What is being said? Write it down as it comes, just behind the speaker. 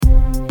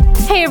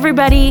Hey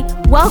everybody,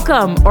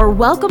 welcome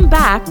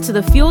back to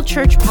the Fuel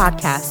Church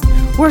podcast.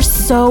 We're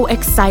so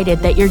excited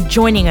that you're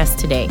joining us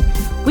today.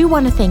 We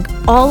want to thank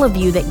all of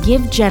you that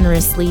give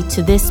generously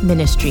to this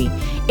ministry.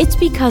 It's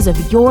because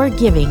of your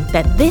giving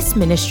that this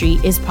ministry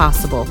is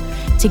possible.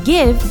 To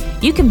give,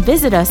 you can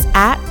visit us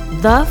at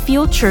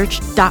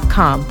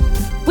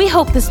thefuelchurch.com. We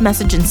hope this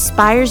message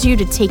inspires you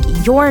to take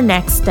your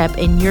next step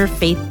in your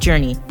faith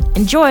journey.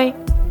 Enjoy.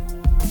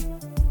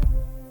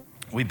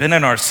 We've been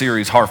in our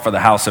series, Heart for the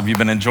House. Have you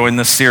been enjoying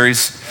this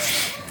series?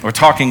 We're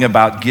talking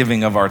about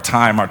giving of our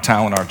time, our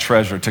talent, our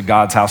treasure to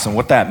God's house and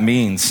what that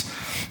means.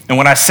 And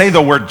when I say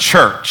the word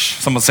church,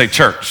 someone say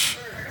church.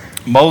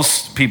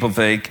 Most people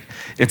think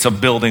it's a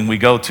building we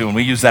go to, and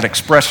we use that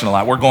expression a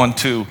lot. We're going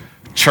to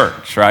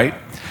church, right?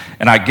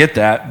 And I get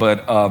that,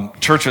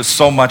 but church is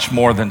so much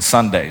more than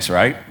Sundays,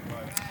 right?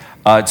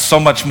 It's so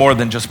much more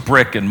than just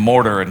brick and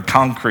mortar and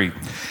concrete.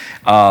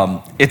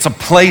 It's a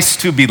place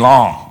to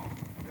belong.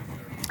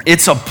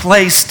 It's a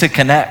place to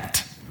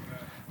connect.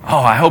 Oh,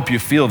 I hope you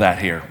feel that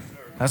here.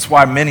 That's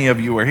why many of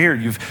you are here.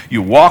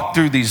 You walked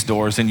through these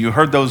doors and you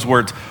heard those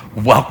words,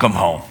 welcome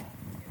home.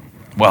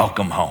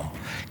 Welcome home.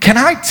 Can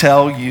I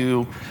tell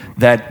you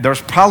that there's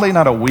probably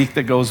not a week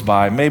that goes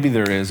by, maybe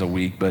there is a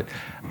week, but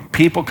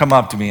people come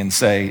up to me and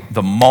say,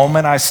 the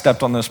moment I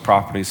stepped on this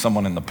property,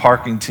 someone in the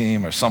parking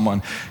team or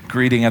someone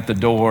greeting at the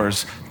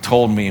doors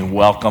told me,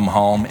 welcome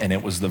home, and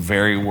it was the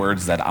very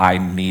words that I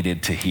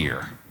needed to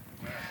hear.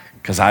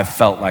 Because I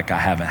felt like I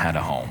haven't had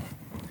a home.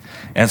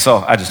 And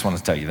so I just want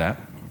to tell you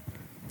that.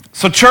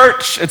 So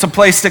church, it's a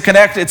place to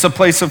connect, it's a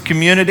place of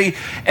community,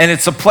 and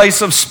it's a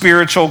place of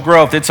spiritual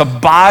growth. It's a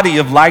body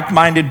of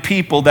like-minded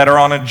people that are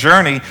on a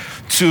journey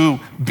to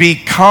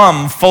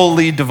become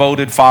fully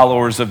devoted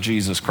followers of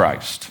Jesus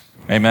Christ.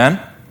 Amen?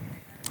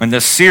 In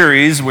this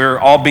series, we're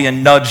all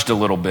being nudged a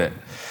little bit.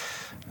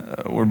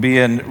 We're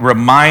being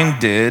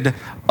reminded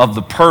of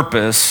the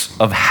purpose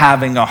of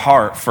having a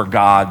heart for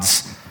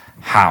God's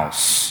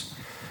house.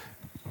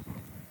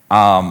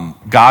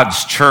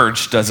 God's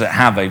church doesn't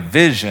have a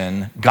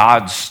vision.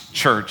 God's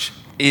church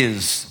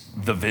is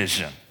the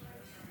vision.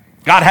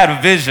 God had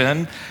a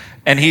vision,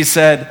 and he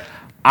said,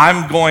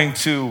 I'm going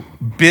to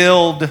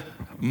build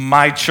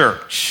my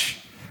church.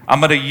 I'm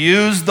going to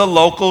use the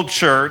local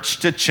church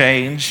to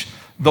change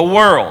the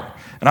world.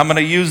 And I'm going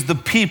to use the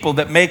people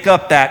that make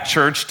up that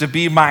church to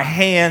be my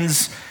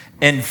hands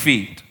and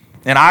feet.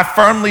 And I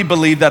firmly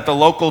believe that the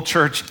local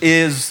church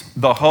is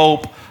the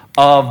hope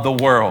of the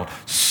world.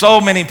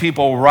 So many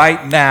people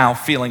right now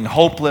feeling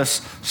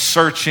hopeless,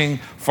 searching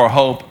for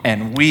hope,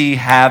 and we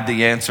have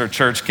the answer,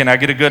 church. Can I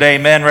get a good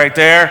amen right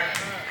there?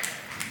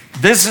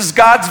 This is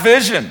God's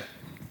vision.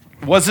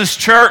 Was his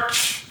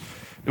church.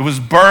 It was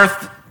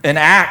birthed in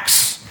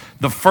Acts.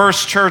 The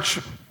first church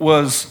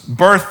was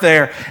birthed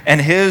there,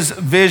 and his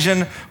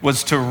vision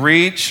was to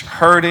reach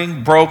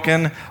hurting,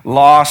 broken,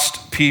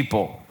 lost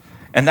people.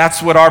 And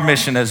that's what our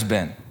mission has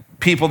been.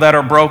 People that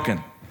are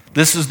broken.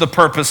 This is the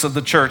purpose of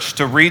the church,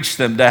 to reach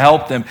them, to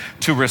help them,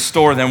 to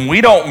restore them. We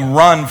don't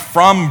run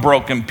from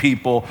broken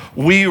people,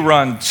 we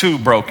run to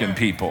broken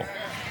people.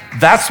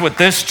 That's what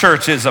this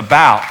church is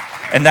about,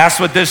 and that's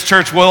what this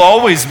church will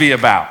always be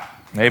about.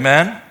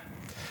 Amen?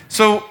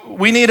 So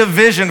we need a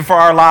vision for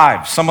our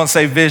lives. Someone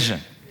say vision.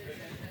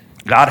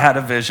 God had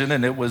a vision,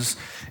 and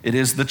it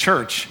is the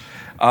church.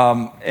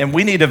 And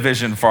we need a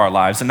vision for our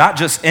lives, and not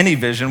just any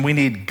vision, we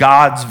need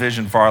God's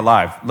vision for our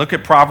life. Look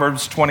at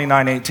Proverbs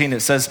 29:18. It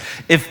says,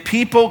 if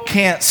people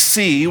can't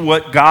see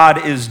what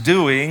God is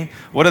doing,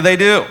 what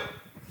do?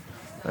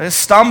 They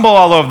stumble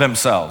all over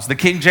themselves. The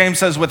King James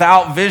says,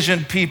 without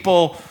vision,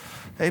 people,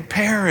 they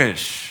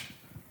perish.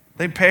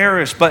 They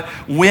perish. But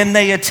when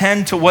they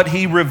attend to what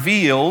he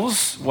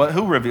reveals,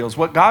 who reveals?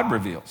 What God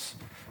reveals.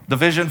 The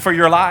vision for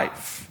your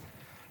life.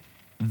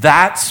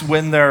 That's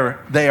when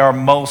they are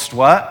most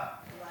what?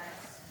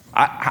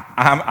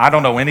 I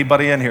don't know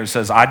anybody in here who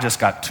says, I just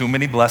got too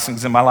many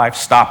blessings in my life.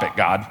 Stop it,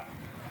 God.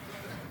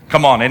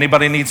 Come on,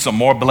 anybody need some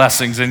more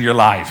blessings in your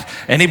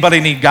life?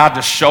 Anybody need God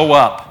to show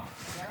up?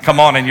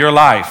 Come on, in your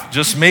life.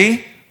 Just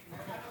me?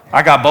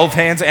 I got both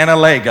hands and a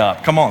leg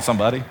up. Come on,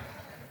 somebody.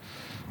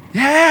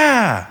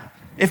 Yeah.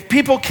 If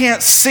people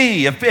can't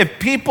see, if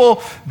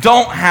people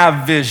don't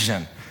have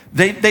vision,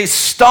 they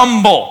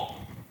stumble.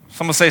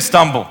 Someone say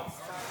stumble.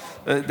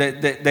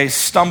 They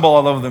stumble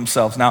all over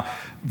themselves. Now,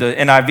 the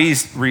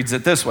NIV reads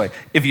it this way.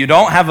 If you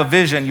don't have a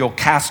vision, you'll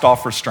cast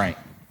off restraint.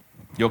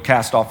 You'll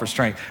cast off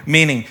restraint.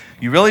 Meaning,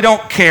 you really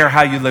don't care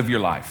how you live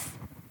your life.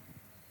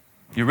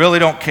 You really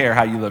don't care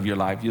how you live your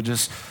life. You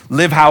just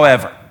live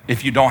however.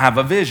 If you don't have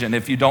a vision,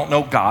 if you don't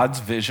know God's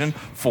vision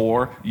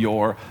for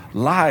your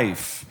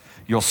life,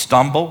 you'll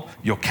stumble,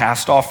 you'll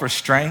cast off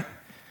restraint.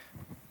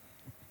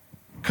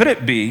 Could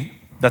it be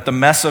that the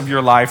mess of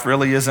your life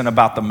really isn't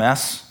about the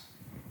mess?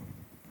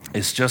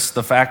 It's just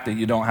the fact that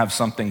you don't have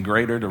something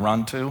greater to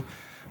run to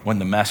when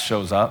the mess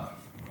shows up.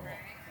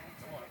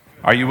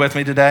 Are you with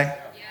me today?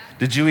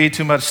 Did you eat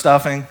too much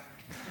stuffing?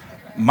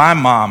 My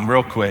mom,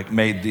 real quick,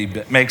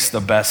 makes the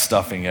best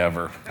stuffing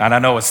ever. And I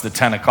know it's the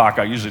 10 o'clock.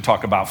 I usually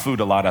talk about food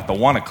a lot at the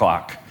 1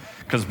 o'clock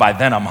because by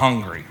then I'm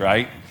hungry,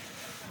 right?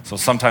 So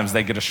sometimes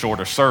they get a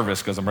shorter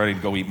service because I'm ready to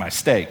go eat my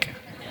steak.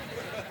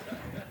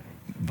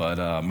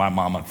 But my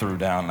mama threw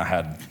down, I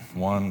had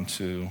 1,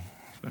 2,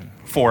 3,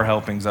 4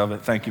 helpings of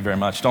it. Thank you very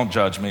much. Don't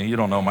judge me. You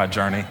don't know my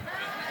journey.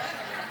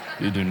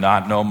 You do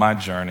not know my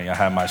journey. I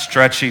had my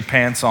stretchy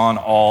pants on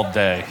all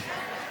day.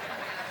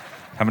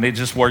 How many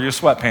just wore your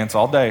sweatpants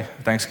all day?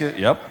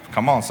 Thanksgiving? Yep.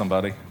 Come on,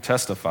 somebody.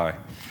 Testify.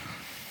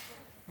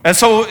 And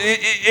so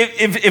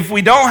if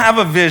we don't have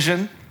a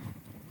vision,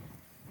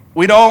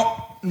 we don't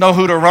know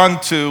who to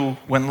run to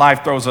when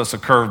life throws us a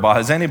curveball.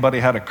 Has anybody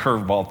had a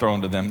curveball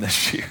thrown to them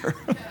this year?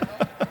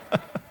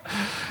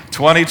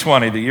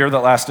 2020, the year that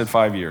lasted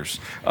 5 years.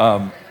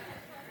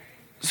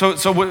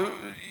 So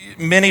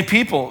many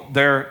people,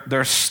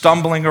 they're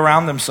stumbling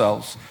around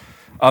themselves.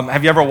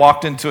 Have you ever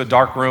walked into a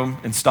dark room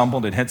and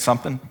stumbled and hit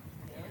something?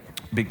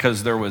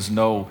 Because there was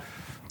no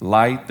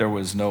light, there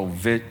was no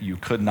you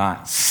could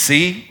not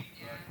see.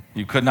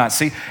 You could not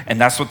see.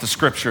 And that's what the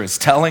scripture is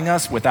telling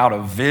us. Without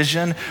a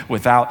vision,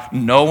 without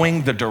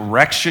knowing the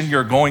direction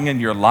you're going in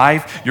your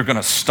life, you're going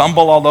to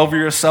stumble all over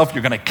yourself.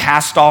 You're going to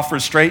cast off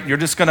restraint. You're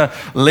just going to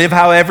live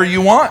however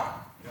you want.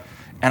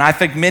 And I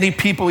think many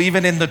people,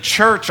 even in the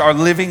church, are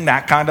living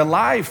that kind of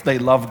life. They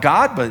love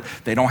God, but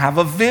they don't have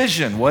a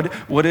vision.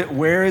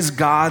 Where is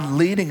God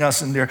leading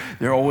us? And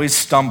they're always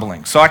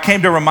stumbling. So I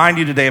came to remind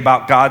you today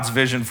about God's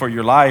vision for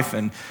your life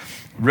and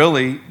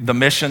really the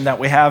mission that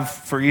we have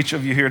for each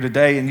of you here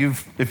today. And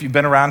if you've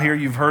been around here,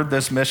 you've heard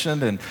this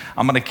mission, and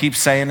I'm going to keep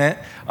saying it.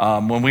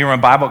 When we were in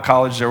Bible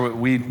college,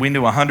 we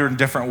knew 100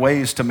 different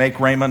ways to make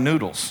ramen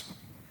noodles.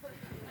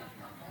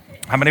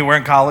 How many were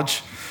in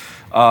college?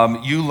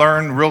 You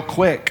learn real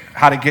quick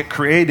how to get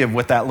creative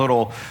with that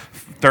little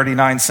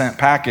 39-cent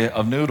packet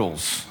of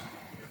noodles.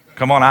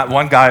 Come on,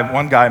 one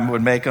guy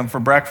would make them for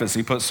breakfast.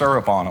 He put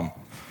syrup on them.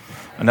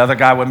 Another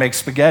guy would make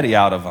spaghetti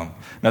out of them.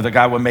 Another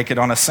guy would make it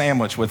on a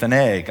sandwich with an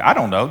egg. I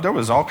don't know. There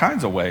was all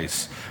kinds of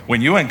ways.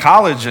 When you in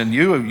college and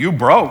you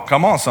broke,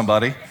 come on,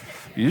 somebody.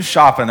 You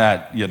shopping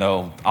at,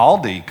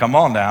 Aldi. Come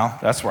on now.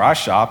 That's where I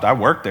shopped. I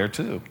worked there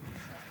too.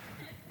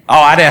 Oh,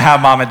 I didn't have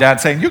mom and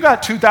dad saying, you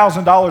got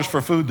 $2,000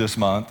 for food this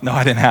month. No,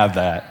 I didn't have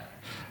that.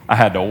 I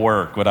had to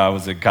work when I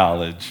was in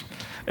college,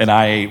 and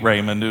I ate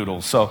ramen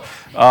noodles. So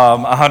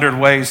 100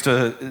 ways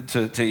to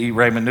eat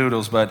ramen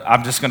noodles, but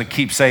I'm just going to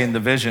keep saying the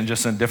vision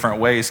just in different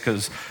ways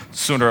because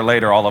sooner or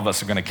later all of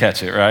us are going to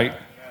catch it, right?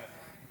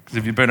 Because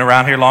if you've been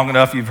around here long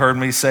enough, you've heard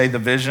me say the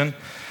vision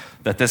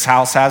that this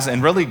house has,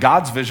 and really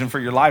God's vision for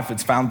your life.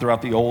 It's found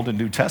throughout the Old and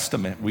New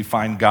Testament. We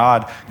find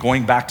God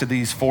going back to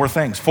these four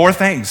things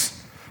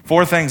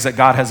that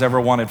God has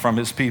ever wanted from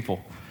his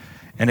people.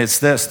 And it's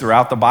this: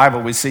 throughout the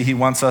Bible, we see he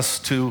wants us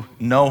to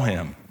know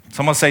him.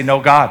 Someone say,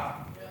 know God.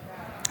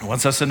 He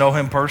wants us to know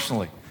him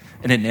personally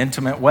in an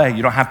intimate way.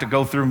 You don't have to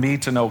go through me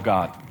to know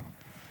God.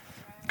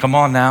 Come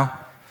on now.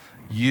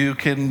 You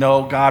can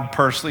know God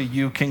personally.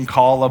 You can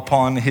call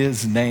upon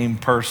his name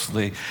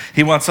personally.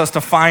 He wants us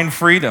to find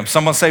freedom.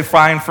 Someone say,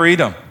 find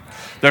freedom.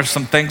 There's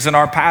some things in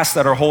our past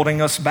that are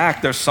holding us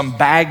back. There's some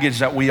baggage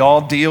that we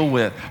all deal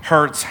with,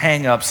 hurts,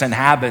 hang-ups, and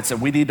habits,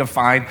 and we need to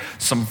find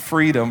some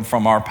freedom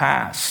from our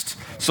past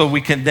so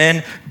we can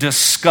then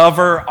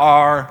discover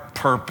our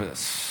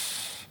purpose.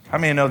 How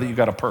many know that you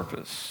got a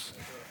purpose?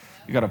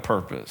 You got a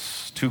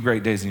purpose. 2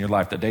 great days in your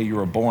life: the day you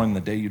were born,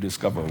 the day you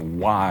discover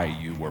why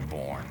you were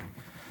born.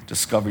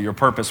 Discover your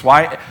purpose.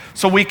 Why?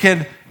 So we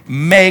can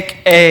make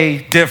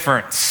a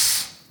difference.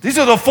 These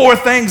are the 4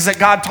 things that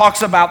God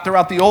talks about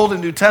throughout the Old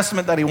and New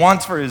Testament that he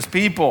wants for his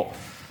people.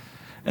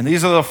 And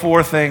these are the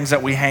 4 things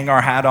that we hang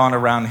our hat on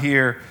around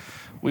here.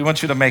 We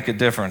want you to make a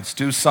difference.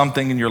 Do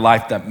something in your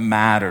life that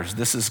matters.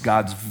 This is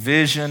God's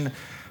vision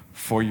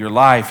for your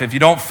life. If you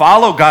don't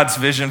follow God's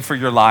vision for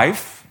your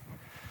life,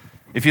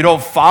 if you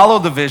don't follow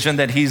the vision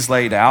that he's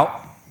laid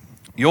out,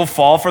 you'll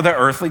fall for the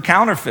earthly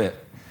counterfeit.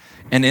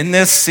 And in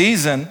this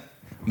season,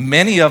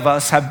 many of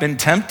us have been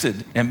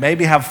tempted and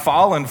maybe have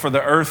fallen for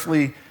the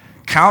earthly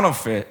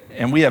counterfeit,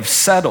 and we have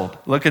settled.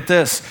 Look at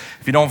this.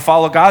 If you don't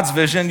follow God's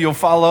vision, you'll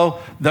follow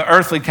the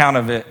earthly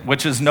counterfeit,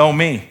 which is know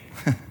me.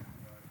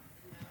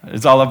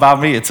 It's all about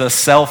me. It's a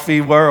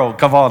selfie world.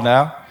 Come on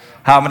now.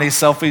 How many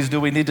selfies do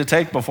we need to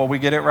take before we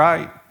get it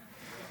right?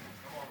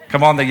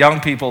 Come on, the young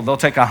people, they'll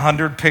take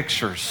 100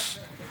 pictures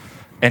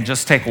and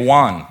just take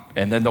one,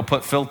 and then they'll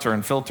put filter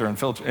and filter and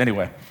filter.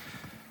 Anyway,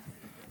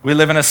 we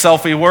live in a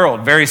selfie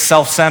world, very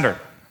self-centered.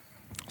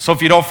 So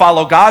if you don't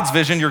follow God's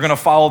vision, you're going to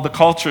follow the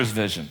culture's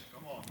vision,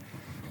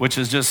 which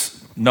is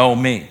just know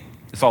me.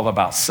 It's all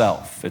about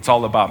self. It's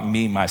all about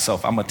me,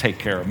 myself. I'm going to take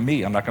care of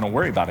me. I'm not going to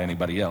worry about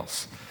anybody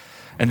else.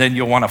 And then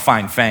you'll want to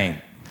find fame.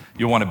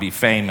 You'll want to be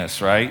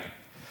famous, right?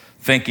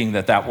 Thinking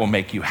that will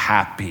make you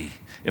happy.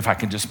 If I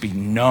can just be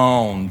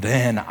known,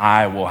 then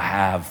I will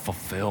have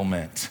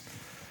fulfillment.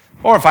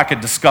 Or if I could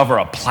discover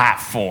a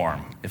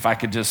platform, if I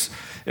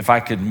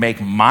could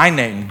make my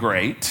name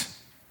great,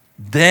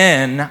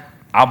 then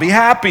I'll be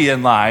happy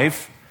in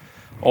life.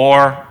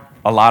 Or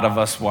a lot of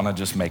us want to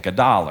just make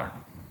 $1.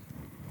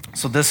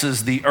 So this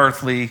is the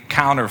earthly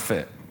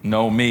counterfeit.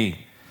 Know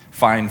me.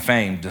 find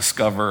fame,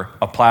 discover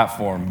a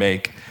platform,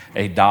 make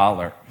a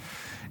dollar.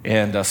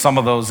 And some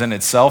of those in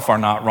itself are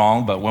not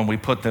wrong, but when we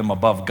put them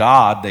above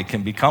God, they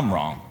can become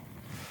wrong.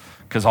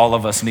 Because all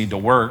of us need to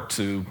work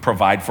to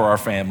provide for our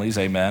families,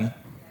 amen?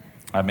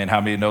 I mean, how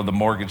many know the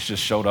mortgage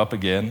just showed up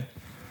again?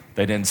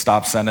 They didn't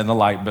stop sending the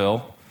light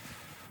bill.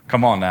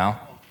 Come on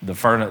now. The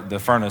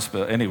furnace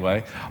bill,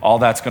 anyway, all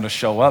that's going to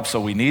show up,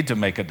 so we need to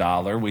make a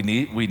dollar. We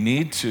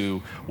need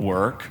to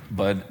work,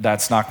 but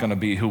that's not going to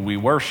be who we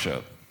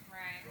worship.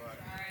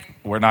 Right.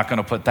 We're not going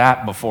to put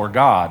that before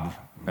God.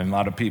 And a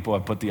lot of people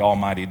have put the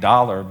almighty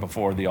dollar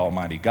before the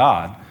almighty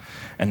God,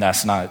 and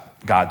that's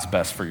not God's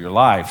best for your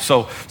life.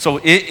 So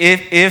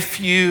if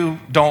you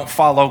don't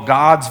follow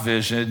God's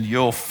vision,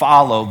 you'll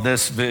follow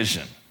this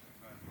vision.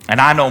 And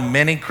I know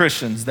many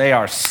Christians, they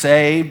are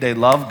saved, they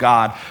love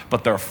God,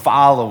 but they're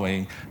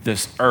following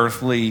this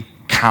earthly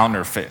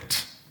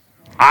counterfeit.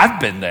 I've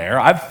been there,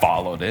 I've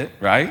followed it,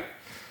 right?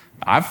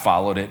 I've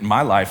followed it in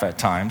my life at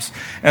times.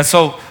 And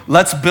so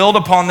let's build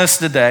upon this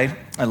today,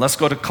 and let's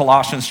go to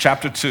Colossians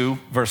chapter 2,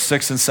 verse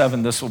 6 and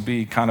 7. This will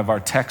be kind of our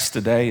text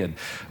today, and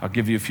I'll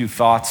give you a few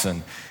thoughts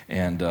and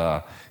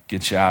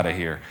get you out of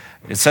here.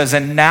 It says,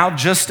 and now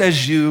just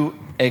as you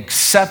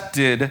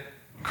accepted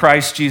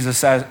Christ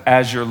Jesus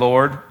as your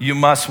Lord, you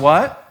must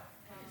what?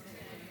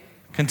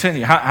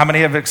 Continue. How many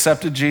have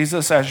accepted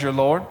Jesus as your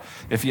Lord?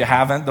 If you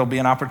haven't, there'll be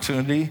an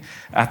opportunity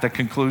at the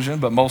conclusion,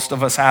 but most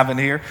of us haven't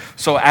here.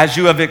 So as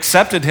you have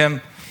accepted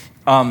him,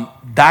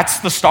 that's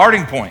the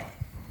starting point.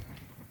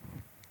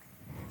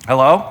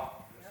 Hello?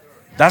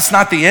 That's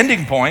not the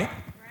ending point.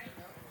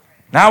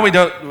 Now we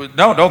don't,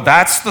 no,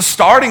 that's the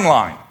starting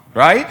line,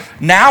 right?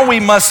 Now we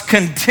must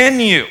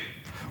continue.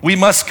 We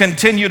must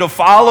continue to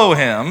follow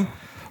him.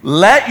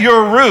 Let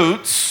your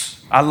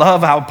roots, I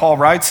love how Paul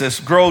writes this,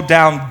 grow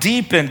down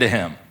deep into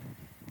him.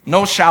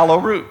 No shallow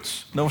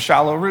roots, no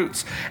shallow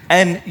roots.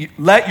 And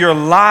let your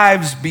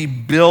lives be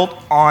built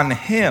on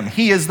him.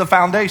 He is the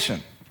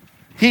foundation.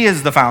 He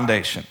is the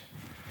foundation.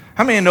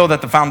 How many know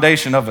that the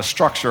foundation of a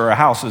structure or a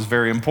house is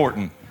very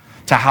important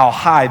to how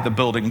high the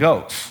building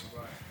goes?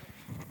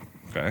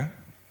 Okay.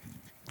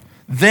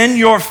 Then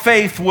your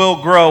faith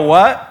will grow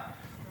what?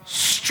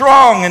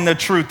 Strong in the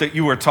truth that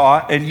you were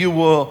taught, and you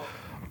will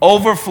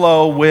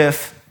overflow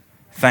with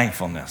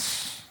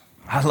thankfulness.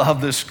 I love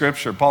this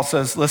scripture. Paul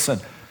says, listen,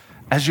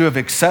 as you have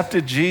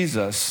accepted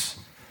Jesus,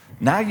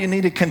 now you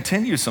need to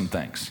continue some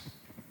things.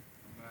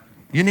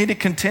 You need to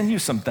continue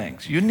some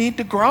things. You need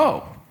to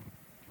grow.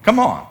 Come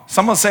on.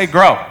 Someone say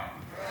grow.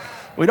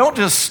 We don't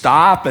just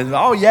stop and,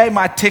 oh, yay,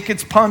 my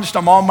ticket's punched.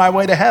 I'm on my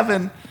way to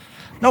heaven.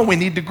 No, we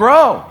need to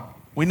grow.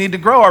 We need to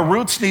grow. Our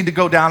roots need to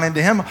go down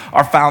into him.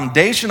 Our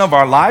foundation of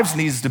our lives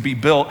needs to be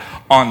built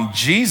on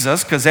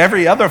Jesus, because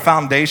every other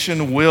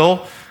foundation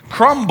will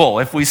crumble.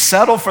 If we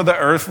settle for the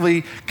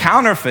earthly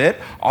counterfeit,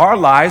 our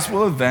lives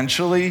will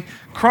eventually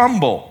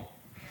crumble.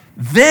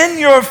 Then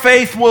your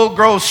faith will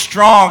grow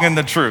strong in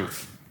the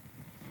truth.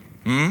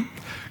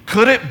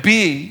 Could it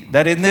be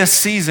that in this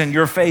season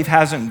your faith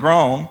hasn't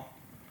grown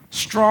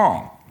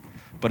strong,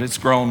 but it's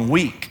grown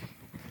weak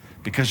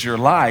because your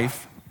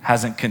life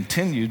hasn't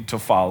continued to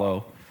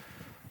follow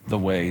the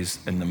ways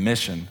and the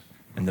mission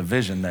and the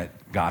vision that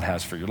God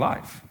has for your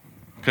life?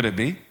 Could it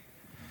be?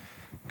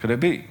 Could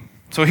it be?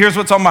 So here's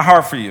what's on my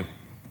heart for you.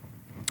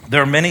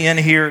 There are many in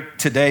here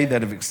today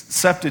that have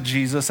accepted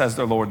Jesus as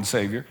their Lord and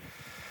Savior,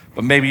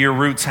 but maybe your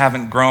roots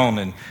haven't grown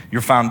and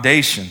your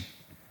foundation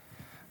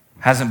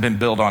hasn't been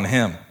built on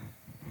him.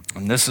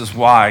 And this is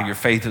why your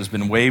faith has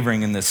been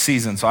wavering in this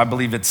season. So I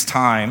believe it's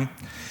time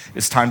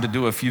to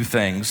do a few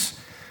things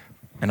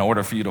in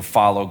order for you to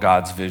follow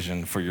God's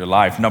vision for your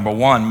life. Number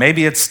one,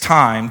 maybe it's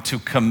time to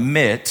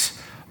commit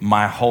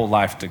my whole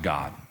life to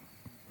God.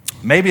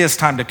 Maybe it's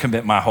time to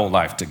commit my whole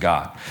life to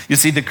God. You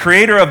see, the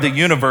creator of the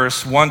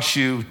universe wants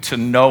you to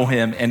know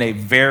him in a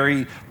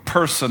very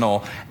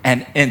personal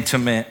and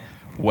intimate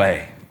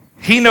way.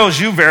 He knows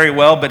you very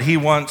well, but he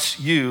wants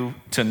you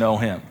to know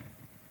him.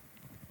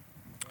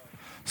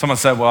 Someone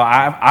said, well,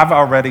 I've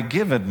already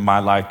given my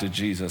life to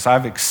Jesus.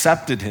 I've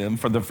accepted him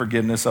for the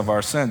forgiveness of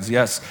our sins.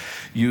 Yes,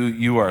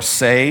 you are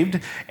saved,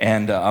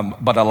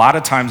 but a lot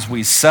of times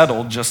we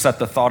settle just at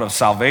the thought of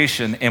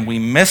salvation, and we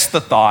miss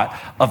the thought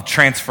of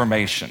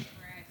transformation.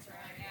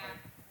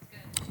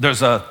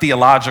 There's a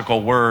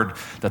theological word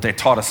that they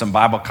taught us in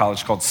Bible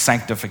college called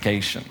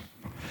sanctification.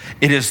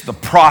 It is the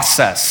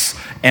process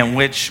in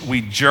which we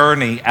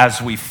journey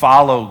as we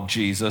follow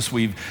Jesus.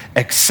 We've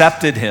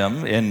accepted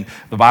him, and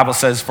the Bible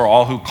says, for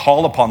all who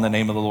call upon the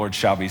name of the Lord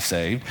shall be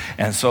saved.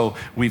 And so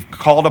we've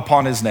called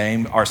upon his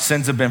name, our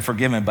sins have been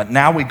forgiven, but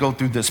now we go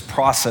through this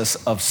process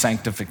of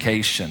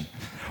sanctification.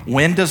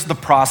 When does the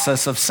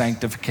process of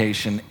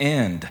sanctification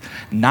end?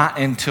 Not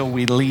until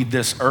we leave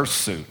this earth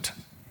suit.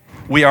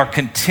 We are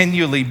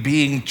continually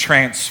being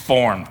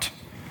transformed.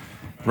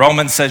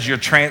 Romans says you're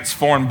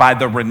transformed by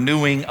the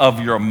renewing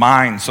of your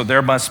mind. So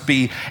there must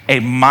be a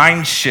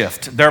mind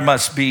shift. There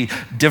must be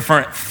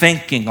different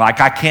thinking.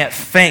 Like I can't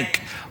think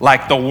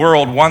like the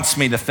world wants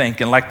me to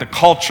think and like the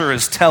culture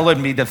is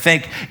telling me to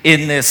think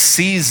in this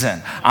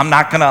season. I'm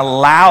not going to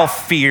allow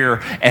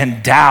fear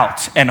and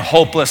doubt and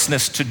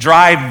hopelessness to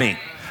drive me.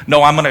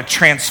 No, I'm going to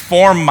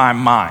transform my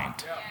mind.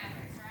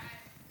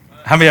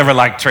 How many ever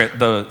liked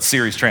the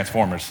series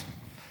Transformers?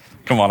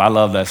 Come on, I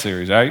love that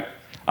series, right?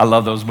 I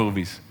love those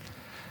movies.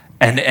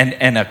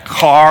 And a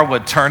car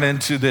would turn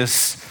into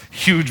this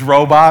huge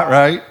robot,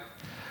 right?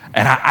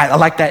 And I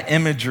like that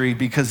imagery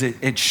because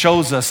it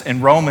shows us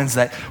in Romans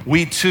that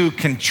we too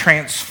can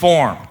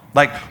transform.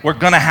 Like we're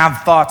going to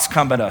have thoughts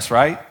come at us,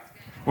 right?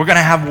 We're going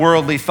to have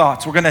worldly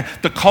thoughts.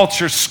 The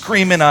culture's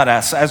screaming at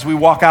us as we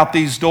walk out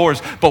these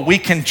doors, but we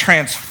can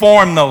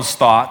transform those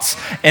thoughts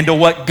into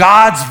what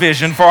God's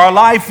vision for our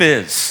life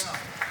is.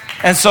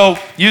 And so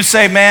you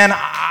say, man,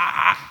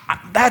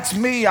 that's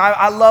me.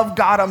 I love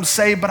God. I'm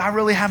saved, but I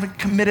really haven't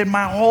committed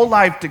my whole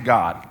life to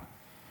God.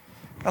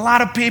 A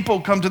lot of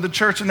people come to the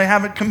church and they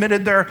haven't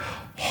committed their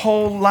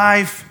whole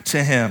life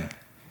to Him.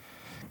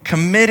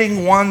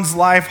 Committing one's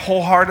life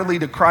wholeheartedly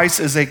to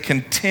Christ is a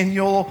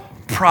continual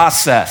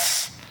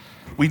process.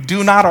 We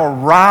do not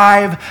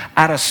arrive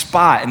at a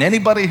spot. And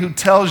anybody who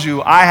tells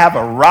you, I have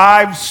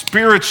arrived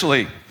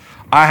spiritually,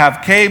 I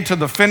have came to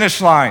the finish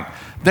line,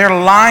 they're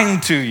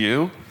lying to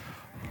you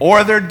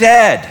or they're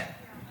dead.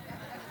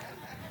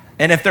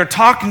 And if they're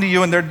talking to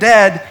you and they're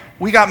dead,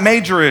 we got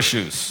major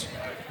issues.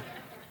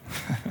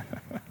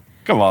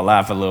 Come on,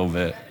 laugh a little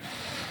bit.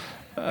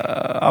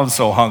 I'm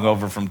so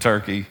hungover from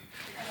turkey.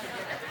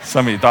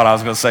 Some of you thought I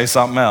was going to say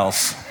something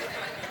else.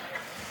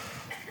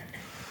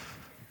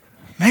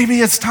 Maybe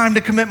it's time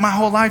to commit my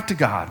whole life to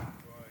God.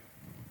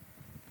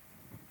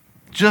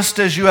 Just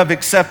as you have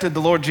accepted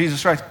the Lord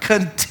Jesus Christ,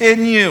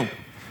 continue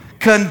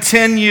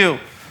to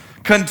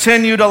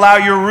allow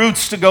your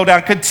roots to go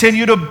down.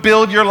 Continue to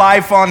build your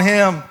life on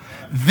Him.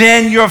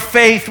 Then your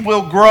faith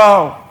will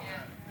grow.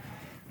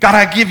 God,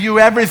 I give you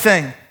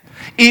everything.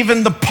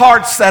 Even the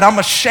parts that I'm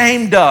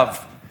ashamed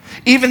of,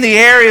 even the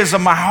areas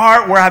of my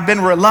heart where I've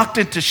been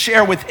reluctant to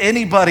share with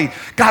anybody,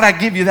 God, I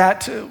give you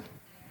that too.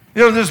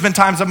 You know, there's been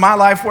times in my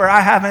life where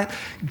I haven't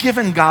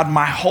given God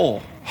my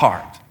whole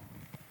heart.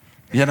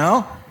 You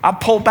know, I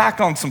pull back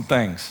on some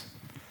things.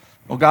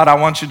 Well, God, I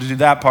want you to do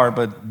that part,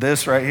 but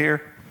this right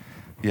here,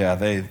 yeah,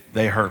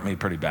 they hurt me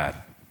pretty bad.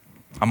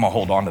 I'm going to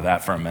hold on to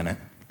that for a minute.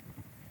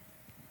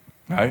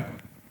 Right?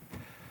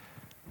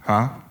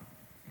 Huh?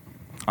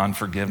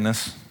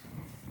 Unforgiveness.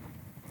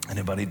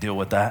 Anybody deal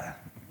with that?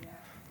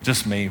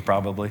 Just me,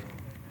 probably.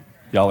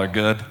 Y'all are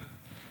good.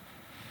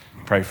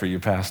 Pray for you,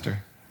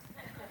 Pastor.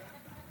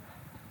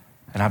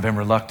 And I've been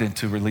reluctant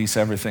to release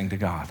everything to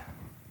God.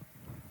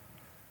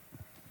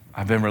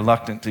 I've been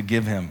reluctant to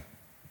give Him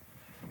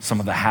some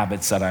of the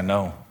habits that I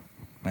know.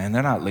 Man,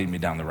 they're not leading me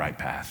down the right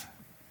path.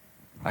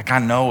 Like I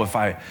know if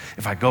I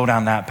go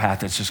down that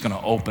path, it's just going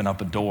to open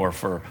up a door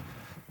for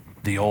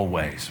the old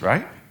ways,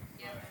 right?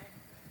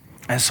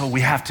 And so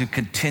we have to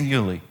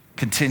continue.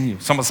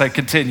 Someone say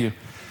continue.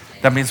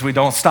 That means we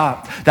don't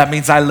stop. That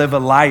means I live a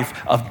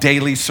life of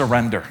daily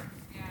surrender.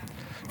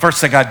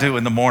 First thing I do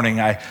in the morning,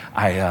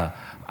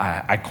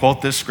 I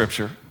quote this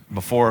scripture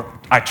before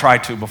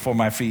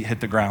my feet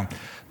hit the ground.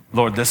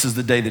 Lord, this is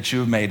the day that you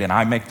have made, and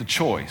I make the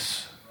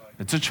choice.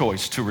 It's a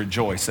choice to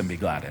rejoice and be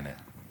glad in it.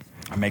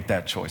 I make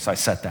that choice. I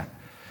set that.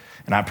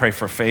 And I pray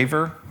for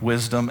favor,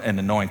 wisdom, and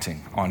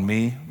anointing on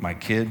me, my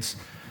kids,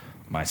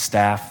 my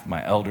staff,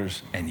 my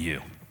elders, and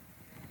you.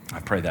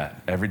 I pray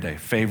that every day.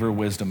 Favor,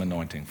 wisdom,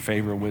 anointing.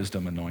 Favor,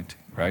 wisdom, anointing,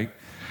 right?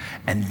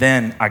 And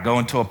then I go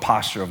into a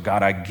posture of,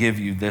 God, I give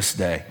you this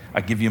day.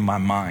 I give you my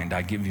mind.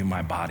 I give you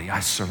my body.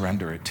 I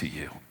surrender it to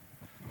you.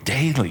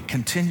 Daily,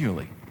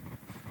 continually.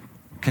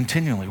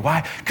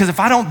 Why? Because if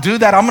I don't do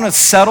that, I'm going to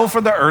settle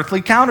for the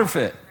earthly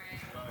counterfeit.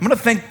 I'm going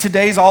to think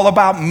today's all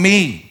about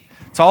me.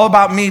 It's all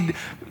about me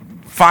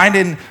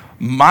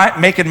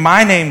making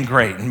my name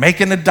great and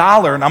making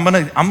 $1, and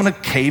I'm gonna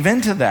cave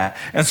into that.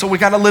 And so we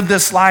got to live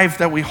this life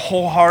that we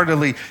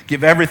wholeheartedly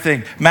give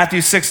everything. Matthew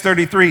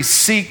 6:33,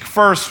 seek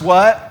first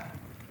what?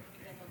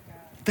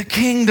 The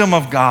kingdom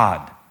of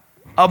God.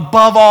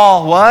 Above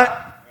all,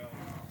 what?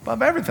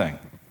 Above everything.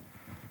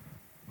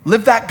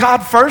 Live that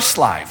God first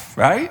life,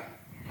 right?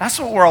 That's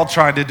what we're all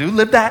trying to do.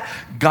 Live that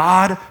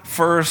God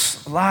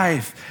first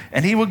life.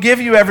 And He will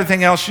give you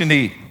everything else you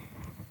need.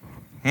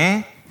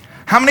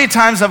 How many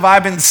times have I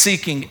been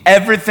seeking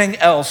everything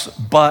else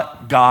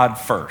but God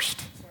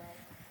first?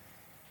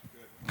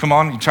 Come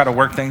on, you try to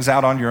work things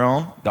out on your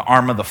own. The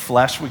arm of the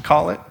flesh, we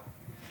call it.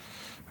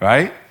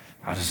 Right?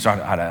 I just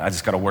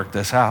got to work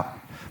this out.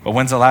 But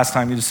when's the last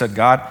time you just said,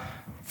 God,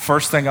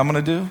 first thing I'm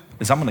going to do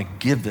is I'm going to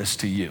give this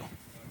to you.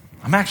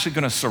 I'm actually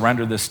going to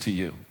surrender this to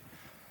you.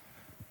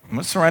 I'm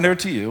going to surrender it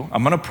to you.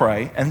 I'm going to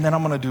pray, and then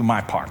I'm going to do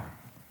my part.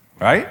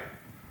 Right?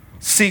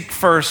 Seek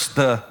first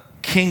the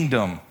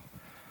kingdom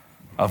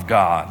of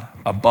God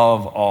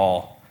above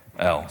all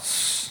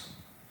else.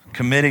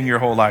 Committing your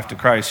whole life to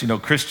Christ. You know,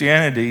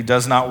 Christianity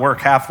does not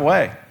work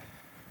halfway.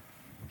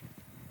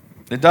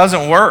 It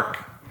doesn't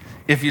work.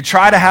 If you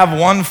try to have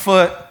one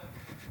foot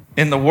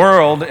in the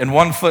world and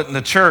one foot in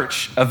the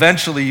church,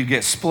 eventually you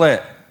get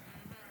split.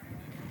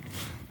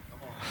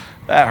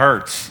 That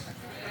hurts.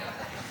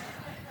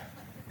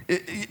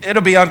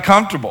 It'll be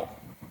uncomfortable,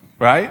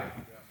 right?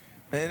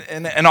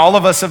 And all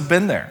of us have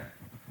been there.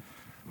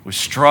 We're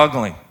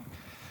struggling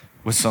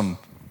with some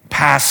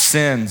past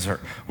sins, or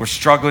we're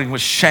struggling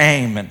with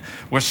shame, and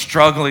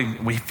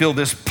we feel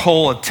this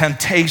pull of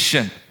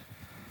temptation.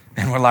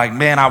 And we're like,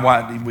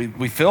 man,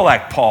 we feel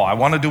like Paul. I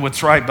want to do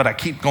what's right, but I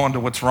keep going to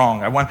what's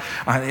wrong.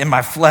 In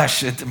my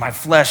flesh and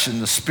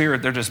the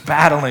spirit, they're just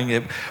battling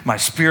it. My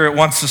spirit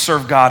wants to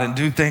serve God and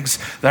do things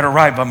that are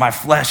right, but my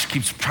flesh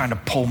keeps trying to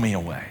pull me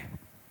away.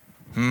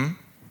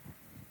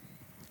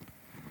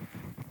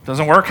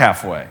 Doesn't work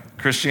halfway.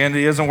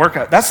 Christianity doesn't work.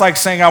 That's like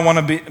saying I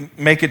want to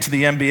make it to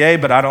the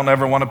NBA, but I don't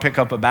ever want to pick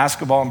up a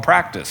basketball and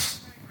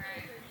practice.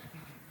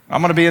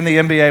 I'm going to be in the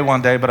NBA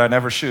one day, but I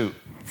never shoot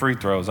free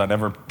throws. I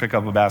never pick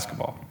up a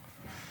basketball.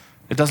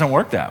 It doesn't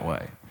work that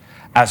way.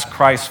 As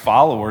Christ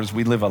followers,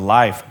 we live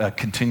a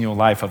continual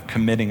life of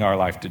committing our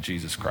life to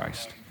Jesus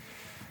Christ.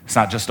 It's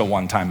not just a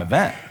one-time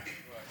event.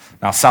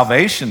 Now,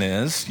 salvation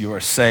is you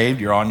are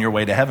saved, you're on your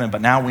way to heaven,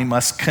 but now we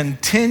must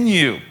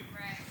continue.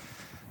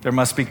 There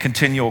must be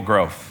continual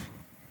growth.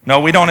 No,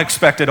 we don't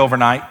expect it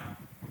overnight.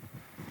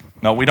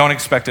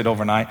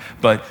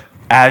 But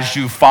as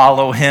you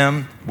follow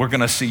him, we're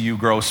going to see you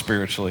grow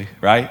spiritually,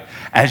 right?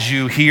 As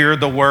you hear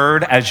the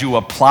word, as you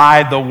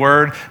apply the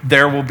word,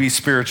 there will be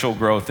spiritual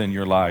growth in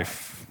your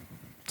life.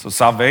 So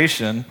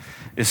salvation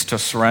is to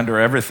surrender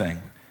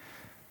everything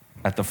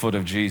at the foot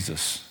of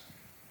Jesus.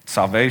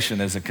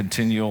 Salvation is a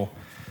continual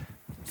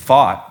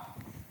thought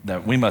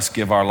that we must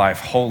give our life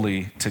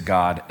wholly to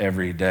God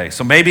every day.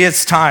 So maybe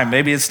it's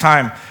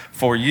time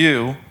for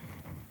you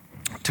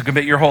to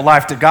commit your whole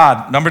life to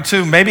God. Number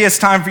two, maybe it's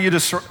time for you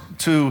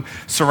to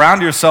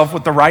surround yourself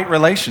with the right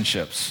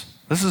relationships.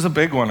 This is a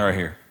big one right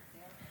here.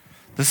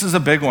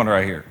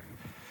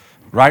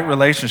 Right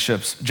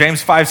relationships.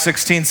 James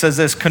 5:16 says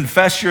this,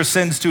 confess your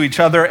sins to each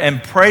other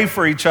and pray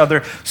for each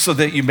other so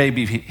that you may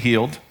be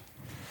healed.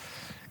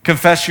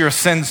 Confess your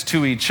sins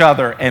to each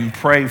other and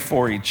pray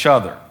for each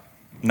other.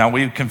 Now,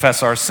 we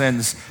confess our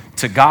sins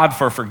to God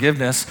for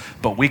forgiveness,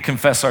 but we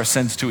confess our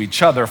sins to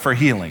each other for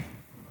healing.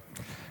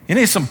 You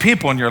need some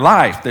people in your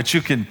life that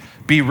you can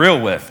be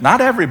real with. Not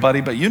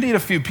everybody, but you need a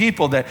few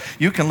people that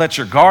you can let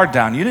your guard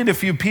down. You need a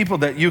few people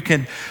that you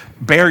can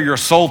bare your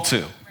soul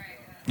to.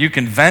 You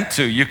can vent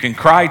to, you can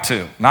cry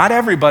to. Not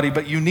everybody,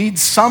 but you need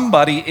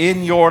somebody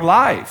in your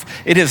life.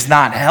 It is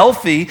not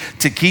healthy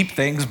to keep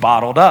things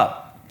bottled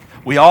up.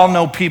 We all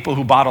know people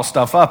who bottle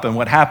stuff up, and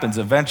what happens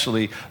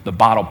eventually, the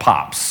bottle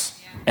pops.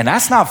 And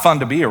that's not fun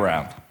to be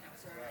around.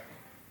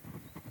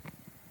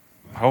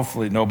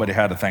 Hopefully nobody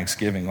had a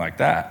Thanksgiving like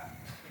that.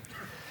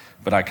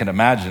 But I can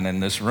imagine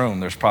in this room,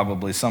 there's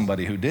probably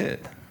somebody who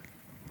did,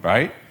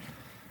 right?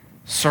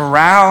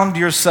 Surround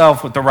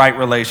yourself with the right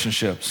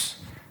relationships.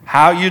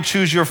 How you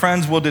choose your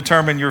friends will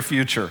determine your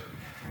future,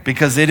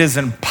 because it is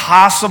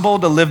impossible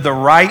to live the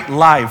right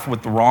life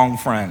with the wrong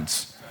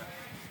friends.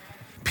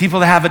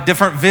 People that have a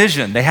different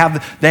vision, they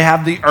have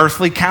the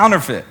earthly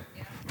counterfeit.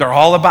 They're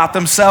all about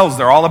themselves.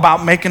 They're all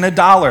about making a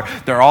dollar.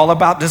 They're all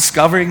about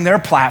discovering their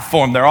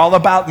platform. They're all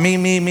about me.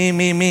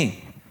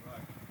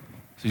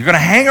 So you're going to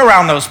hang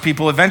around those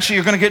people. Eventually,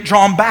 you're going to get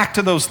drawn back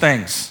to those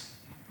things.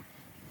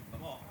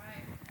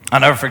 I'll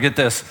never forget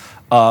this.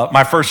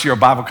 My first year of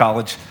Bible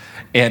college,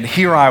 and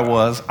here I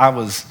was,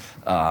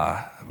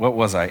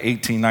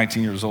 18,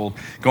 19 years old,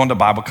 going to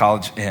Bible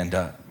college,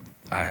 and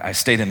I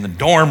stayed in the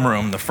dorm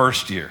room the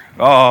first year.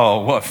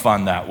 Oh, what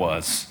fun that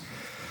was.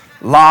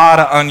 A lot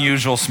of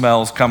unusual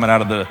smells coming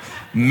out of the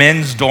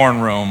men's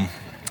dorm room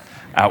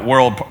at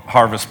World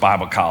Harvest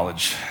Bible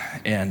College.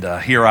 And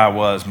here I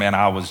was, man,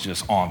 I was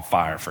just on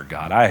fire for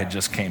God. I had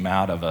just came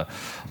out of a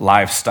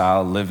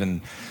lifestyle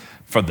living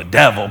for the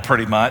devil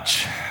pretty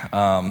much,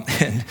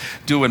 and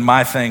doing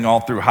my thing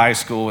all through high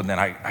school. And then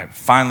I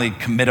finally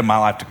committed my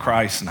life to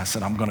Christ, and I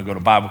said, I'm going to go to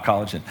Bible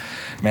college. And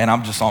man,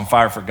 I'm just on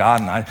fire for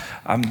God, and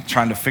I'm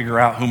trying to figure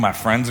out who my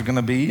friends are going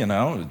to be, a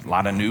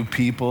lot of new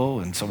people.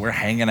 And so we're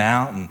hanging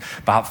out, and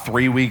about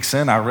 3 weeks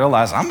in, I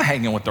realized I'm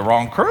hanging with the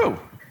wrong crew.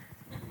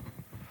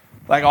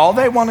 Like, all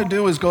they want to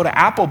do is go to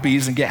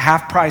Applebee's and get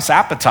half-price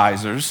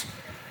appetizers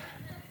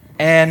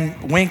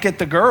and wink at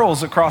the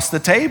girls across the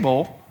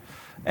table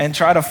and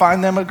try to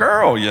find them a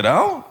girl,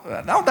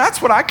 No,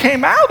 that's what I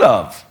came out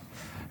of.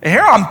 And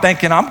here I'm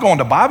thinking I'm going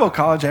to Bible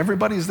college.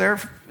 Everybody's there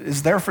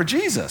is there for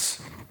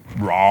Jesus.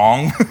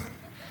 Wrong.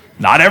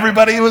 Not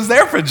everybody was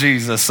there for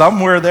Jesus. Some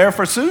were there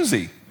for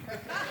Susie.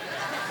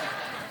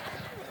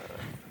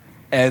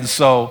 And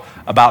so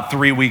about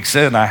 3 weeks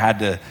in,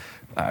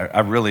 I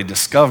really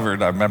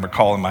discovered, I remember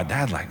calling my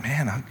dad like,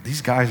 man,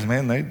 these guys,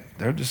 man,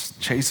 they're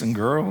just chasing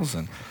girls,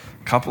 and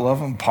a couple of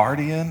them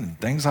partying and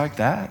things like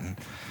that. And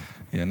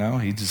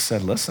he just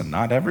said, listen,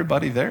 not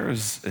everybody there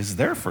is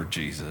there for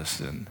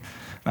Jesus, and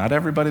not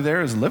everybody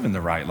there is living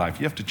the right life.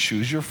 You have to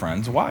choose your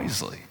friends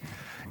wisely.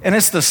 And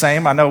it's the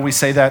same. I know we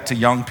say that to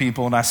young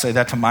people, and I say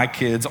that to my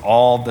kids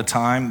all the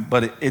time,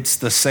 but it's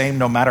the same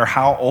no matter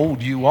how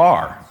old you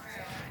are.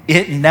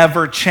 It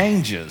never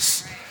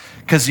changes.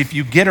 Because if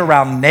you get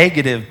around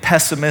negative,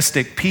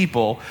 pessimistic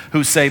people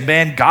who say,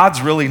 man,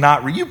 God's really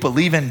not real. You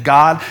believe in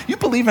God? You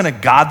believe in a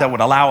God that would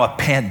allow a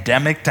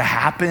pandemic to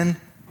happen?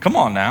 Come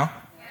on now.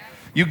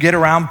 You get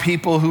around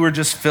people who are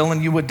just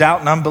filling you with doubt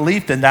and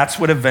unbelief, then that's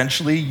what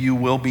eventually you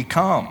will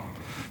become.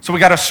 So we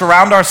got to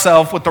surround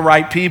ourselves with the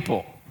right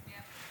people.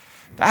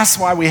 That's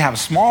why we have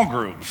small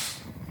groups.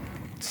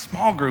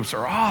 Small groups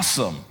are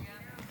awesome.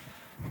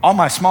 All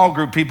my small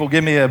group people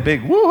give me a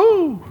big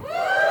woohoo.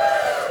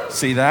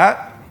 See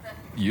that?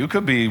 You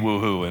could be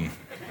woohooing.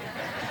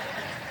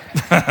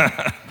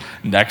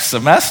 Next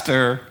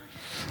semester,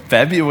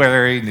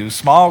 February, new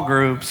small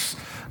groups.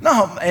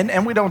 No,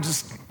 and we don't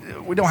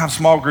have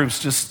small groups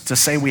just to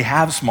say we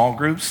have small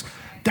groups.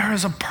 There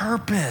is a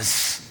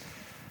purpose.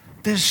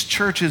 This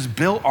church is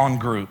built on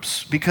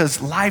groups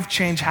because life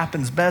change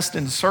happens best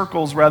in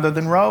circles rather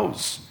than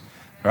rows,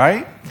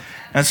 right?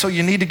 And so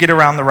you need to get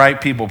around the right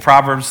people.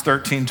 Proverbs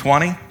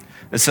 13:20,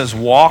 it says,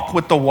 walk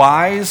with the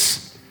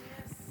wise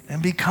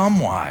and become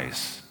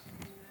wise.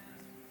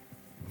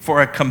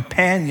 For a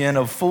companion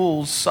of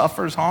fools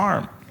suffers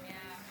harm.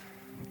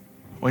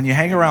 When you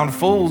hang around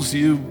fools,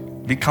 you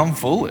become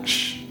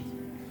foolish.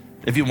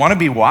 If you want to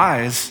be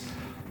wise,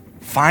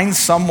 find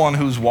someone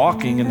who's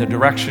walking in the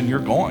direction you're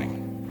going.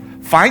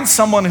 Find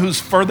someone who's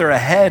further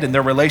ahead in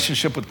their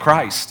relationship with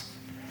Christ.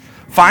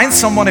 Find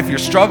someone, if you're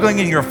struggling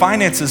in your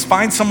finances,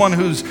 find someone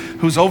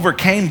who's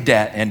overcame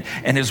debt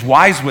and is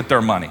wise with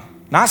their money.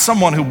 Not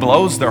someone who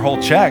blows their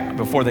whole check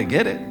before they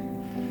get it.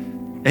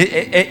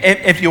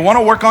 If you want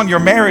to work on your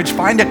marriage,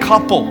 find a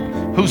couple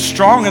who's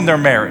strong in their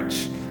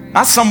marriage.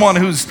 Not someone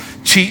who's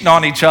cheating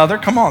on each other.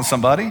 Come on,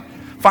 somebody.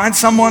 Find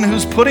someone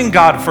who's putting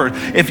God first.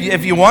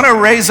 If you want to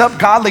raise up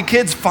godly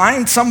kids,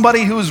 find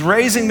somebody who's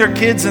raising their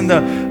kids in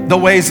the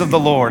ways of the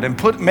Lord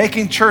and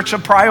making church a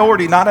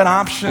priority, not an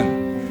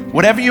option.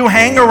 Whatever you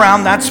hang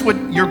around, that's what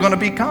you're going to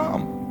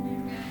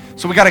become.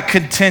 So we got to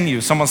continue.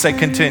 Someone say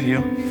continue.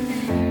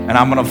 And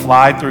I'm going to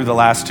fly through the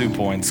last 2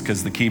 points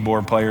because the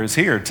keyboard player is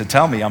here to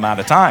tell me I'm out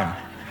of time.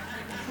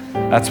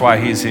 That's why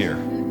he's here.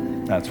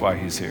 That's why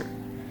he's here.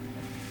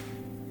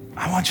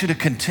 I want you to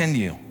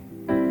continue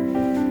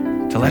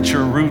to let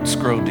your roots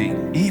grow deep.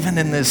 Even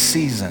in this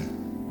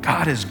season,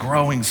 God is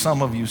growing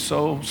some of you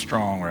so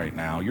strong right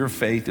now. Your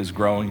faith is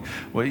growing.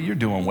 Well, you're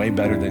doing way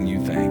better than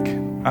you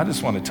think. I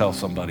just want to tell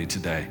somebody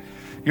today,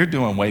 you're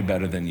doing way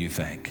better than you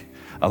think.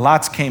 A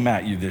lot's came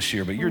at you this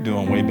year, but you're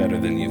doing way better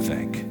than you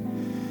think.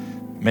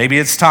 Maybe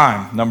it's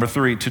time, number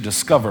 3, to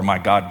discover my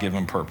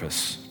God-given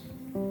purpose.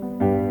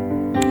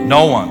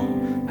 No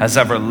one has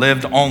ever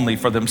lived only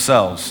for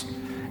themselves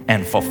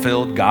and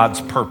fulfilled God's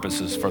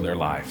purposes for their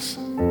lives.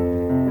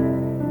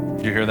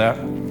 Did you hear that?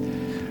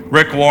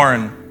 Rick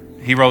Warren,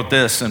 he wrote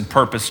this in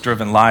Purpose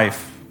Driven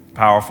Life,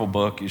 powerful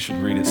book. You should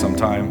read it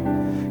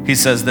sometime. He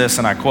says this,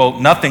 and I quote,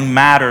 nothing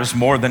matters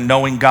more than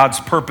knowing God's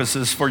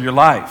purposes for your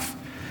life,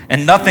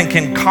 and nothing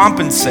can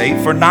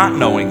compensate for not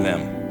knowing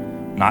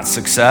them. Not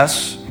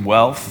success,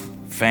 wealth,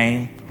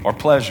 fame, or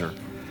pleasure.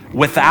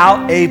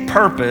 Without a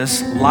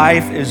purpose,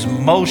 life is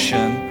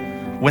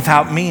motion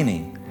without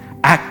meaning,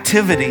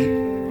 activity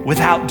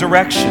without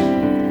direction,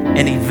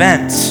 and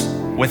events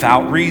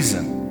without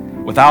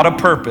reason. Without a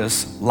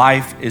purpose,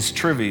 life is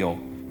trivial,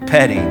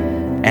 petty,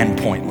 and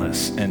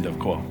pointless. End of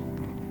quote.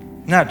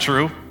 Isn't that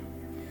true?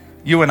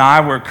 You and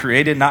I were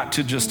created not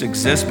to just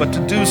exist, but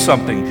to do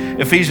something.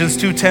 Ephesians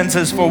 2:10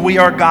 says, for we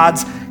are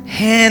God's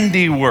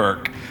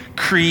handiwork,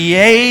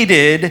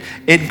 created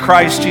in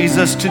Christ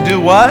Jesus to do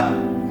what?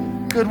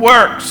 Good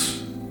works.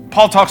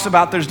 Paul talks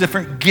about there's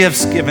different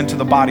gifts given to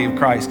the body of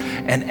Christ,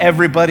 and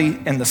everybody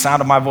in the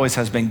sound of my voice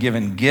has been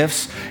given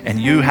gifts, and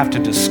you have to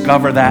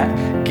discover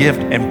that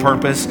gift and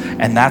purpose,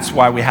 and that's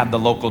why we have the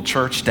local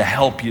church to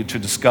help you to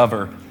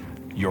discover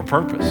your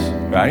purpose,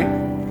 right?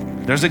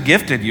 There's a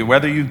gift in you,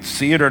 whether you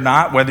see it or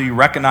not, whether you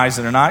recognize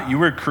it or not, you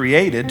were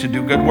created to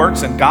do good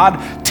works, and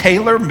God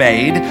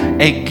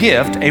tailor-made a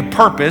gift, a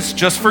purpose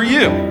just for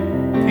you.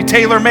 He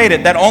tailor-made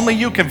it that only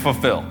you can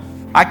fulfill.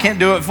 I can't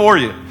do it for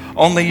you.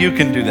 Only you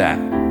can do that.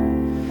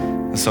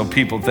 And so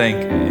people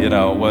think,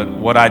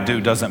 what I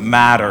do doesn't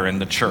matter in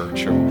the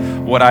church, or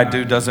what I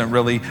do doesn't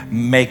really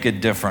make a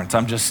difference.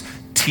 I'm just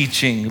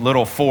teaching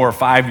little 4 or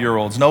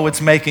 5-year-olds. No,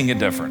 it's making a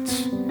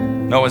difference.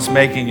 No, it's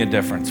making a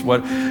difference.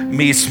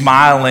 Me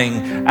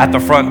smiling at the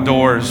front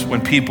doors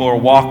when people are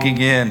walking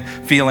in,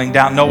 feeling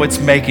down. No, it's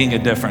making a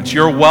difference.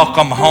 Your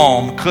welcome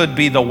home could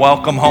be the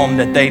welcome home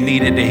that they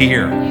needed to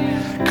hear.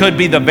 Could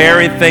be the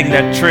very thing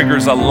that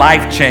triggers a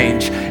life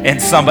change in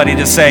somebody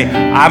to say,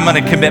 I'm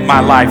going to commit my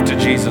life to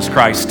Jesus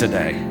Christ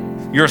today.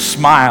 Your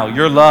smile,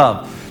 your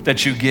love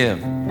that you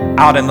give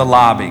out in the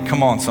lobby.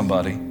 Come on,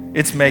 somebody.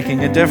 It's making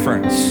a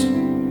difference.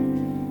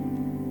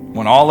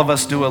 When all of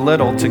us do a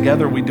little,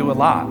 together we do a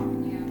lot.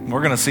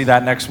 We're going to see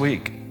that next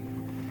week.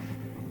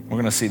 We're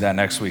going to see that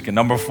next week. And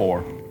number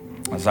 4,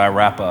 as I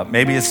wrap up,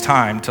 maybe it's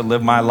time to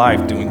live my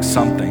life doing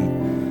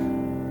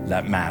something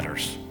that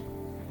matters,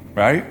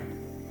 right?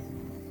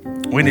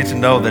 We need to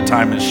know that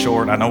time is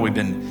short. I know we've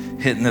been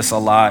hitting this a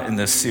lot in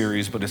this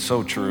series, but it's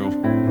so true.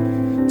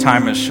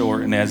 Time is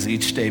short, and as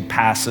each day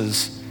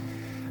passes,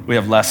 we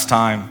have less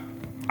time.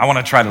 I want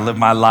to try to live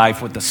my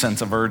life with a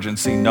sense of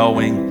urgency,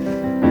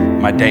 knowing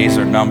my days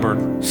are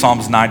numbered.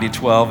 Psalms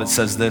 90:12, it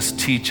says this,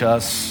 teach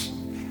us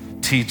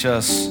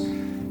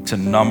to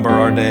number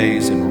our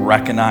days and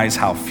recognize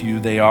how few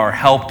they are.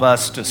 Help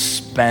us to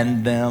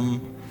spend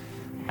them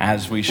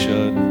as we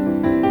should.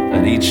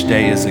 That each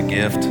day is a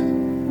gift.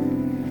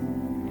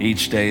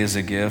 Each day is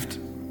a gift.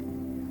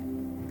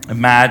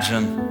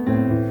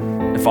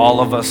 Imagine if all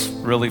of us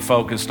really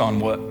focused on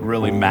what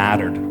really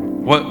mattered.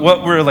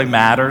 What really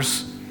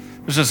matters?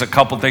 There's just a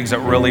couple things that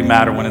really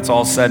matter when it's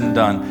all said and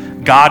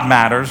done. God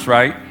matters,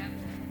 right?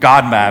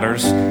 God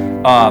matters.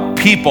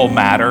 People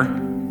matter,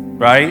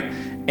 right?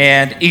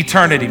 And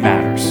eternity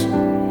matters.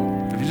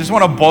 If you just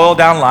want to boil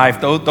down life,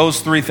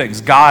 those three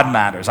things. God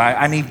matters.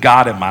 I need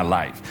God in my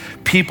life.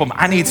 People,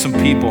 I need some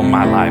people in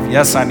my life.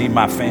 Yes, I need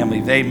my family.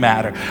 They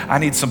matter. I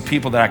need some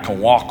people that I can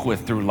walk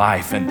with through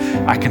life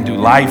and I can do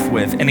life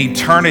with. And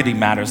eternity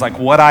matters, like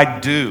what I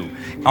do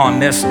on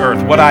this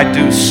earth, what I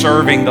do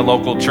serving the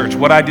local church,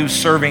 what I do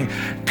serving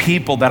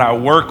people that I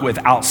work with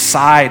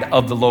outside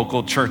of the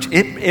local church.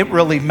 It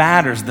really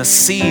matters. The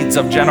seeds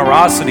of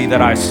generosity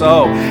that I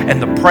sow and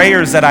the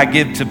prayers that I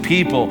give to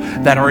people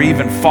that are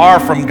even far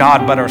from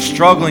God but are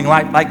struggling,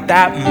 like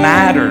that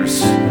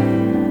matters.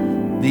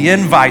 The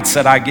invites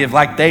that I give,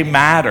 like they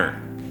matter.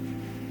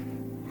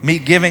 Me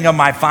giving of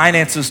my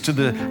finances to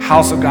the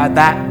house of God,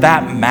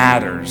 that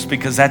matters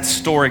because that's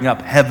storing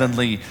up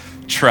heavenly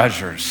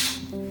treasures.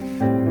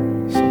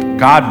 So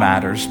God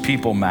matters,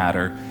 people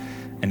matter,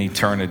 and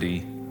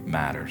eternity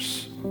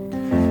matters.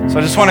 So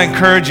I just want to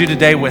encourage you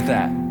today with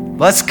that.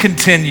 Let's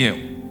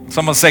continue.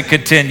 Someone say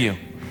continue.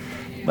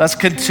 Let's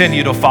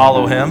continue to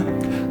follow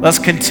him. Let's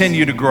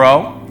continue to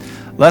grow.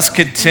 Let's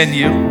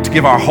continue to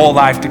give our whole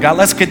life to God.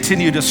 Let's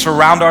continue to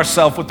surround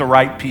ourselves with the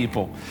right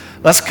people.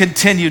 Let's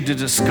continue to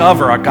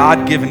discover our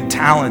God-given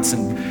talents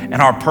and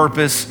our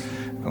purpose.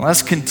 And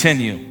let's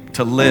continue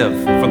to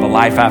live for the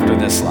life after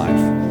this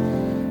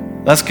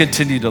life. Let's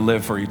continue to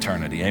live for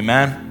eternity.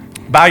 Amen.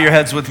 Bow your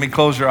heads with me.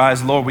 Close your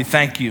eyes. Lord, we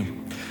thank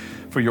you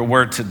for your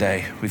word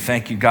today. We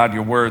thank you, God,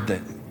 your word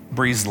that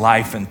breathes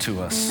life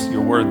into us,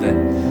 your word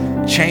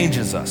that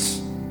changes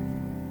us.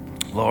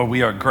 Lord,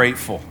 we are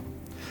grateful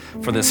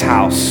for this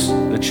house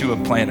that you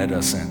have planted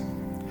us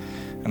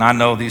in. And I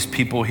know these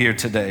people here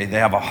today, they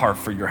have a heart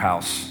for your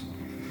house.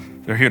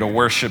 They're here to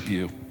worship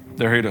you.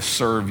 They're here to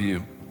serve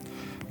you.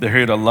 They're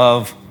here to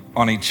love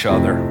on each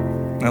other.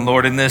 And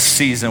Lord, in this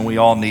season, we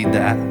all need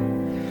that.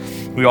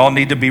 We all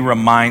need to be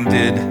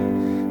reminded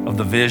of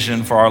the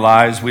vision for our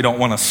lives. We don't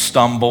want to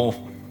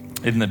stumble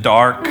in the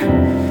dark.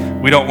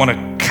 We don't want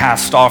to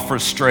cast off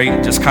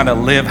restraint, just kind of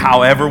live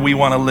however we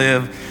want to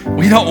live.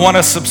 We don't want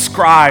to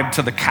subscribe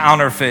to the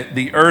counterfeit,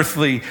 the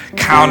earthly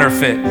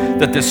counterfeit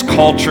that this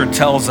culture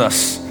tells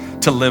us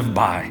to live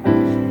by.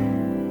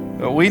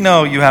 But we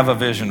know you have a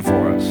vision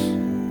for us,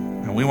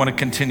 and we want to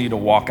continue to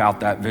walk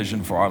out that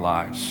vision for our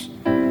lives.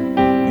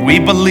 We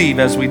believe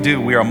as we do,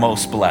 we are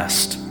most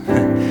blessed.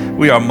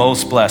 We are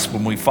most blessed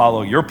when we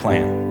follow your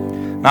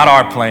plan, not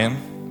our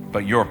plan,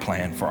 but your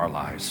plan for our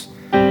lives.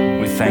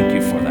 We thank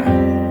you for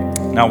that.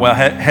 Now, while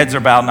heads are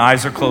bowed and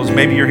eyes are closed,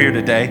 maybe you're here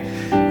today,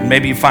 and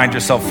maybe you find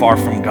yourself far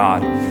from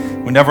God.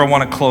 We never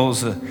want to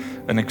close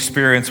an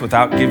experience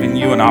without giving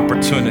you an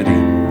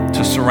opportunity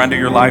to surrender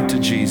your life to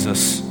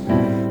Jesus,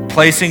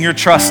 placing your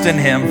trust in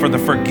him for the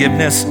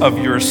forgiveness of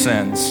your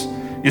sins.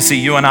 You see,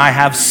 you and I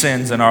have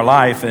sins in our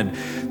life, and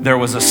there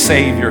was a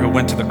Savior who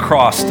went to the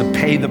cross to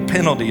pay the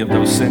penalty of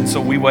those sins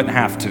so we wouldn't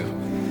have to.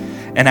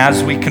 And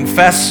as we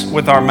confess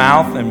with our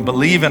mouth and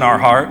believe in our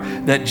heart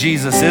that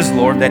Jesus is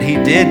Lord, that he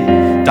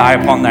did die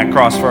upon that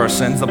cross for our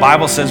sins, the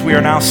Bible says we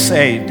are now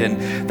saved.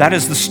 And that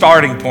is the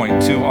starting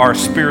point to our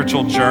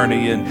spiritual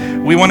journey.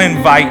 And we want to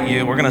invite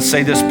you. We're going to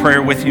say this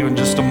prayer with you in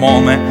just a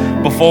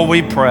moment. Before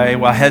we pray,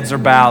 while heads are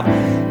bowed,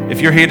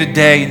 if you're here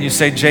today and you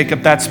say,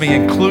 Jacob, that's me,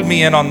 include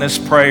me in on this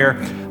prayer.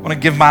 I want to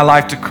give my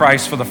life to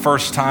Christ for the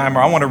first time,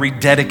 or I want to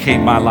rededicate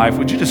my life.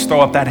 Would you just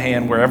throw up that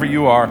hand wherever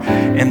you are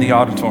in the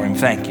auditorium?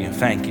 Thank you,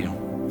 thank you.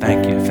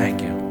 Thank you,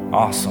 thank you.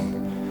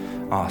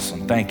 Awesome,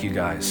 awesome. Thank you,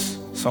 guys.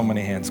 So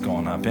many hands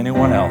going up.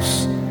 Anyone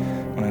else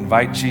want to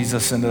invite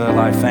Jesus into their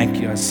life? Thank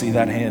you. I see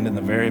that hand in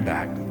the very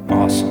back.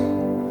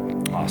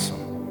 Awesome,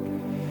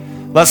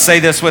 awesome. Let's say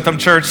this with them,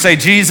 church. Say,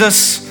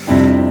 Jesus,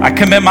 I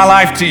commit my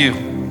life to you.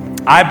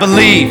 I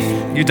believe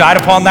you died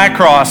upon that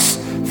cross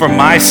for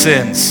my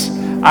sins.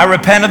 I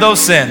repent of those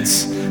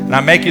sins, and I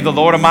make you the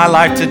Lord of my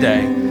life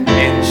today.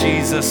 In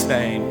Jesus'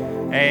 name.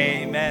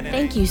 Amen.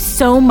 Thank you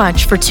so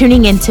much for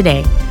tuning in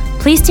today.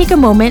 Please take a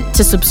moment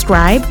to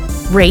subscribe,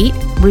 rate,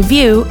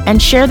 review,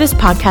 and share this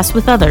podcast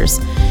with others.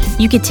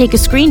 You could take a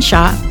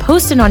screenshot,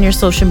 post it on your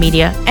social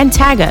media, and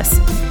tag us.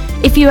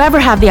 If you ever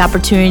have the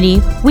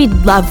opportunity, we'd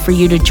love for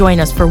you to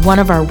join us for one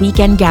of our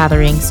weekend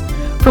gatherings.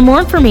 For more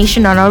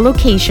information on our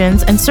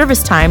locations and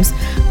service times,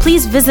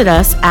 please visit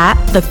us at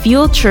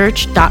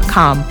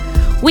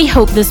thefuelchurch.com. We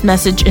hope this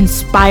message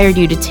inspired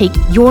you to take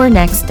your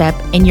next step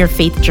in your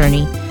faith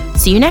journey.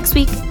 See you next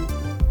week.